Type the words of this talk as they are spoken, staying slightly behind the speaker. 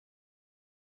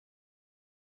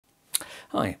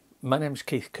Hi, my name is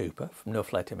Keith Cooper from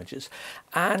Northlight Images,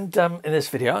 and in this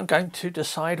video I'm going to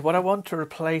decide what I want to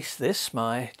replace this,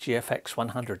 my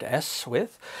GFX100S,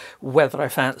 with, whether I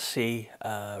fancy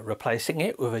replacing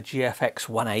it with a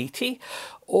GFX180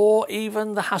 or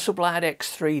even the Hasselblad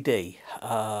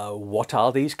H3D. What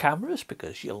are these cameras?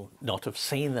 Because you'll not have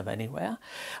seen them anywhere.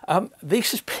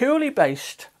 This is purely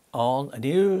based on a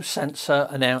new sensor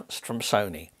announced from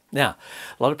Sony. Now,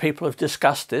 a lot of people have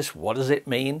discussed this. What does it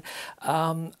mean?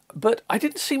 But I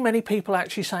didn't see many people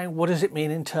actually saying, what does it mean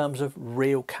in terms of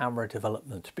real camera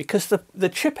development? Because the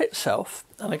chip itself,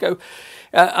 and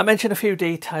I mentioned a few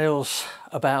details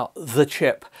about the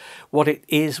chip, what it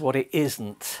is, what it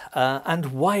isn't, and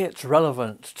why it's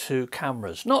relevant to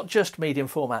cameras, not just medium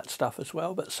format stuff as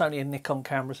well, but Sony and Nikon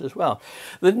cameras as well.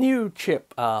 The new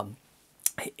chip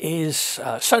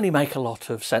Sony make a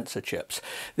lot of sensor chips.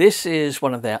 This is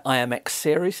one of their IMX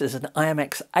series. There's an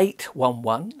IMX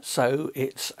 811, so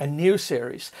it's a new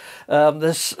series.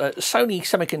 There's Sony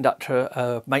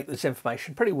Semiconductor make this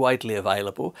information pretty widely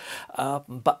available,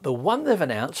 but the one they've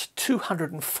announced,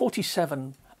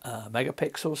 247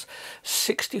 megapixels,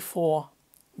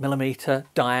 64mm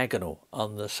diagonal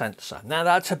on the sensor. Now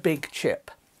that's a big chip.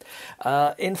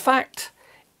 In fact,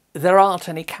 there aren't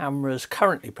any cameras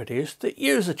currently produced that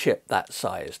use a chip that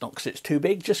size, not because it's too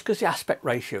big, just because the aspect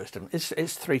ratio is different. It's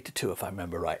 3:2 if I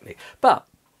remember rightly. But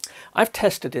I've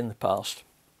tested in the past.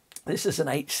 This is an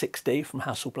H3D from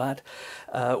Hasselblad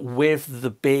with the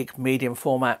big medium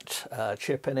format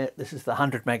chip in it. This is the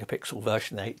 100 megapixel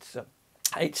version,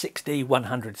 H3D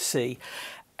 100C.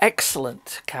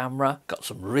 Excellent camera, got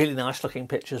some really nice looking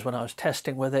pictures when I was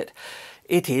testing with it.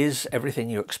 It is everything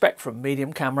you expect from a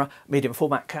medium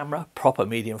format camera, proper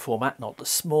medium format, not the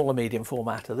smaller medium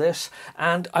format of this.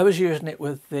 And I was using it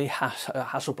with the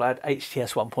Hasselblad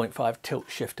HTS 1.5 tilt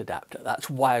shift adapter. That's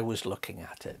why I was looking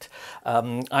at it.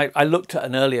 I looked at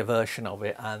an earlier version of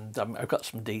it, and I've got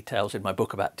some details in my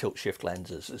book about tilt shift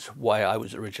lenses. It's why I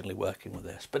was originally working with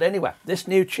this. But anyway, this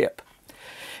new chip,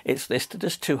 it's listed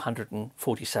as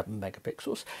 247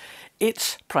 megapixels.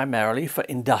 It's primarily for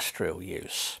industrial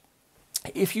use.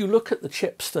 If you look at the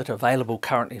chips that are available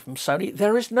currently from Sony,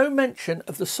 there is no mention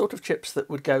of the sort of chips that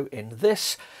would go in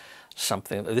this.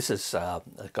 This has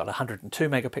got a 102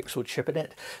 megapixel chip in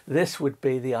it. This would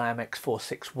be the IMX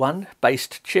 461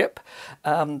 based chip.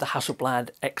 The Hasselblad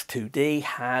X2D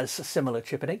has a similar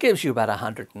chip, and it gives you about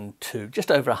 102,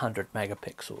 just over 100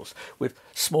 megapixels with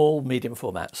small medium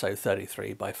format, so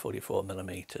 33 by 44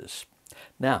 millimeters.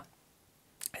 Now,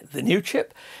 the new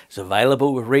chip is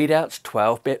available with readouts,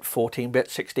 12-bit, 14-bit,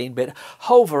 16-bit,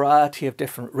 whole variety of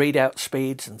different readout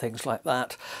speeds and things like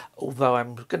that. Although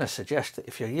I'm going to suggest that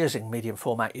if you're using medium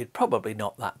format, you'd probably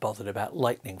not that bothered about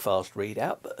lightning fast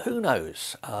readout, but who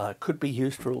knows, could be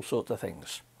used for all sorts of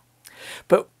things.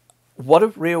 But what are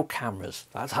real cameras?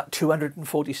 That's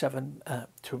 247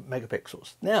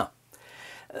 megapixels. Now,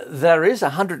 there is a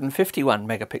 151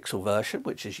 megapixel version,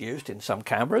 which is used in some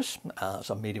cameras,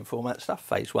 some medium format stuff,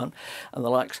 phase 1 and the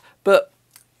likes. But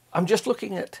I'm just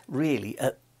looking at really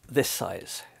at this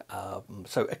size.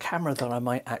 So a camera that I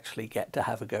might actually get to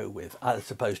have a go with,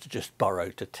 as opposed to just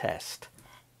borrow to test.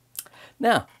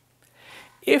 Now,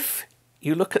 if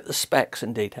you look at the specs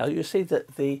in detail, you see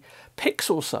that the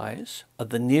pixel size of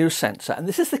the new sensor, and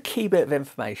this is the key bit of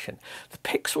information, the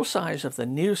pixel size of the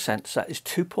new sensor is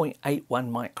 2.81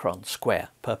 microns square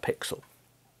per pixel.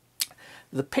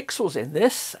 The pixels in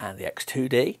this and the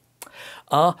X2D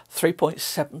are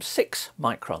 3.76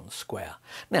 microns square.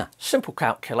 Now, simple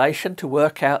calculation to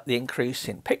work out the increase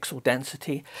in pixel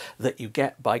density that you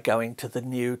get by going to the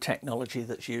new technology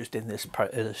that's used in this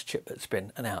chip that's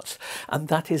been announced. And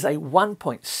that is a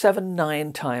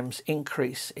 1.79 times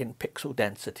increase in pixel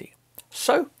density.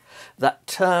 So that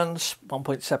turns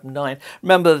 1.79.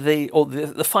 Remember,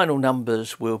 the final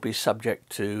numbers will be subject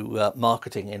to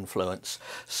marketing influence.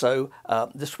 So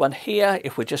this one here,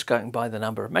 if we're just going by the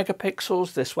number of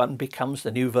megapixels, this one becomes,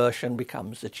 the new version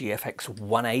becomes the GFX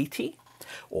 180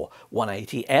 or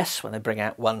 180S when they bring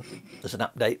out one as an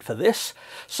update for this.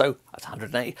 So that's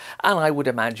 180. And I would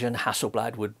imagine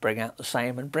Hasselblad would bring out the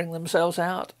same and bring themselves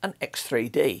out an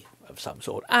X3D of some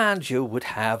sort, and you would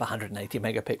have 180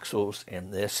 megapixels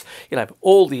in this. You'll have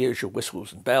all the usual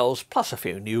whistles and bells, plus a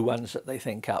few new ones that they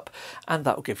think up, and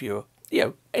that will give you,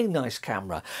 a nice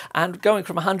camera. And going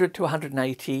from 100 to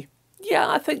 180, yeah,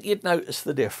 I think you'd notice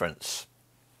the difference.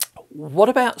 What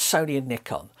about Sony and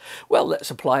Nikon? Well,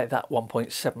 let's apply that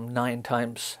 1.79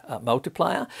 times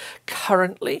multiplier.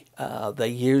 Currently, they're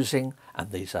using,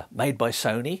 and these are made by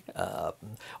Sony,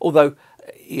 although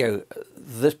you know,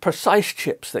 the precise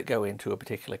chips that go into a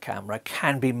particular camera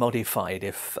can be modified.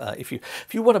 If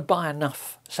you want to buy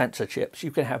enough sensor chips,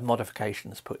 you can have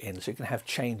modifications put in, so you can have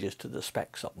changes to the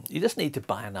specs of them. You just need to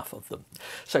buy enough of them.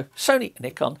 So Sony and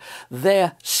Nikon,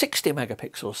 their 60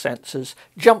 megapixel sensors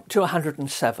jump to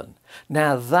 107.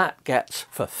 Now that gets,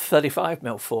 for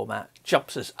 35mm format,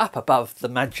 jumps us up above the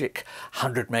magic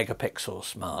 100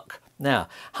 megapixels mark. Now,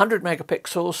 100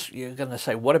 megapixels, you're going to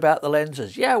say, what about the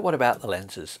lenses? Yeah, what about the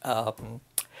lenses?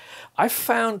 I've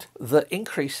found that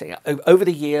increasing over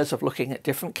the years of looking at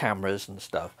different cameras and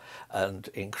stuff, and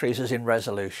increases in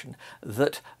resolution,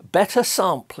 that better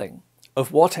sampling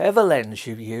of whatever lens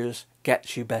you use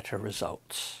gets you better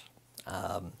results.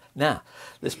 Now,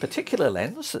 this particular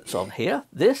lens that's on here,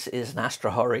 this is an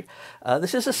Astra Hori.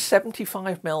 This is a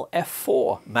 75mm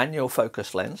f4 manual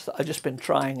focus lens that I've just been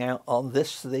trying out on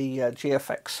this, the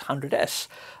GFX200S.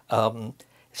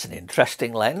 It's an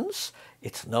interesting lens.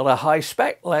 It's not a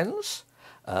high-spec lens.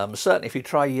 Certainly if you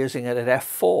try using it at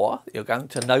f4, you're going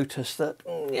to notice that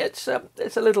it's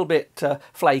a little bit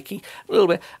flaky, a little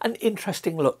bit an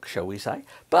interesting look, shall we say.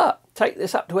 But take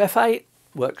this up to f8,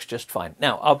 works just fine.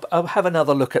 Now I'll have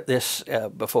another look at this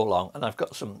before long, and I've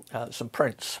got some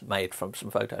prints made from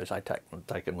some photos I've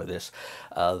taken with this.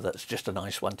 That's just a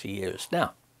nice one to use.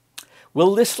 Now,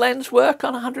 will this lens work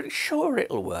on 100? Sure,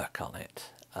 it'll work on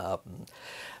it.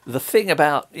 The thing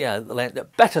about the lens,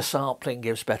 better sampling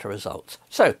gives better results.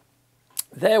 So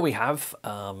there we have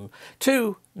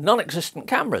two non-existent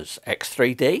cameras,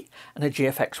 H3D and a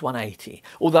GFX180.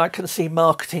 Although I can see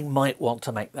marketing might want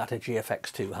to make that a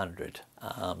GFX200.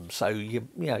 So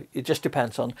it just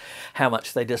depends on how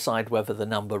much they decide whether the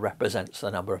number represents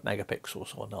the number of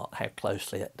megapixels or not, how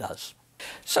closely it does.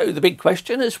 So the big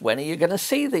question is, when are you going to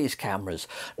see these cameras?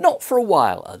 Not for a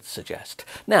while, I'd suggest.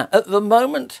 Now, at the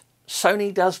moment,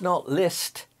 Sony does not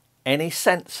list any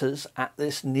sensors at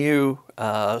this new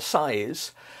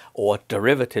size or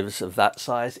derivatives of that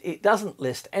size. It doesn't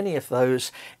list any of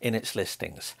those in its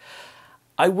listings.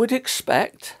 I would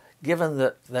expect, given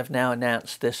that they've now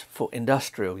announced this for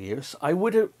industrial use, I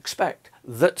would expect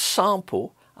that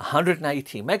sample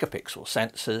 180 megapixel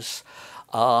sensors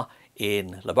are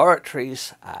in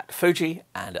laboratories at Fuji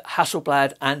and at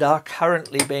Hasselblad, and are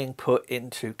currently being put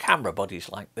into camera bodies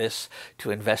like this to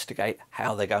investigate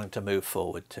how they're going to move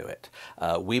forward to it.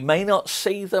 We may not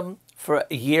see them for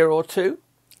a year or two.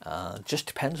 Just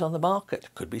depends on the market.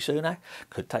 Could be sooner,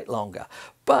 could take longer.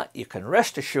 But you can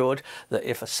rest assured that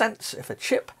if a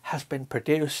chip has been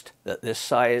produced at this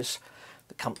size,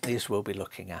 the companies will be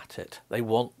looking at it. They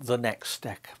want the next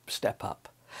step up.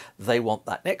 They want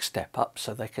that next step up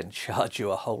so they can charge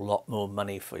you a whole lot more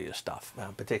money for your stuff,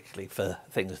 particularly for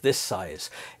things this size,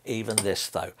 even this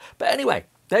though. But anyway,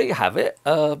 there you have it,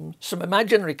 some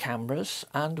imaginary cameras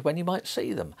and when you might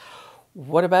see them.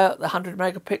 What about the 100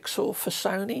 megapixel for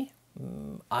Sony?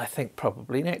 I think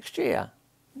probably next year.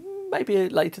 Maybe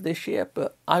later this year,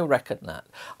 but I reckon that.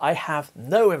 I have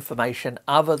no information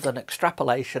other than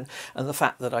extrapolation and the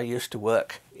fact that I used to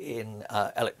work in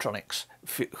electronics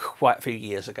quite a few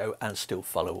years ago and still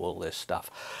follow all this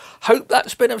stuff. Hope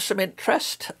that's been of some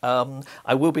interest.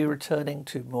 I will be returning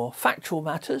to more factual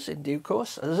matters in due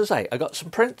course. As I say, I got some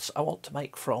prints I want to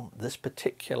make from this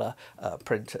particular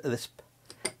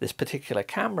this particular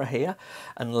camera here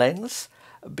and lens,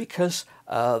 because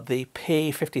the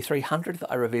P5300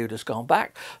 that I reviewed has gone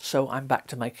back, so I'm back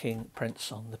to making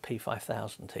prints on the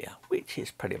P5000 here, which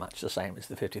is pretty much the same as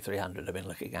the 5300 I've been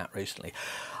looking at recently.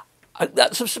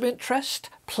 That's of some interest.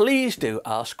 Please do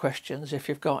ask questions if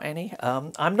you've got any.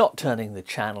 I'm not turning the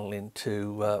channel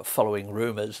into following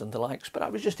rumours and the likes, but I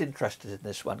was just interested in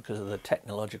this one because of the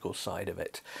technological side of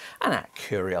it and that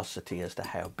curiosity as to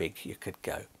how big you could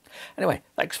go. Anyway,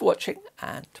 thanks for watching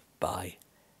and bye.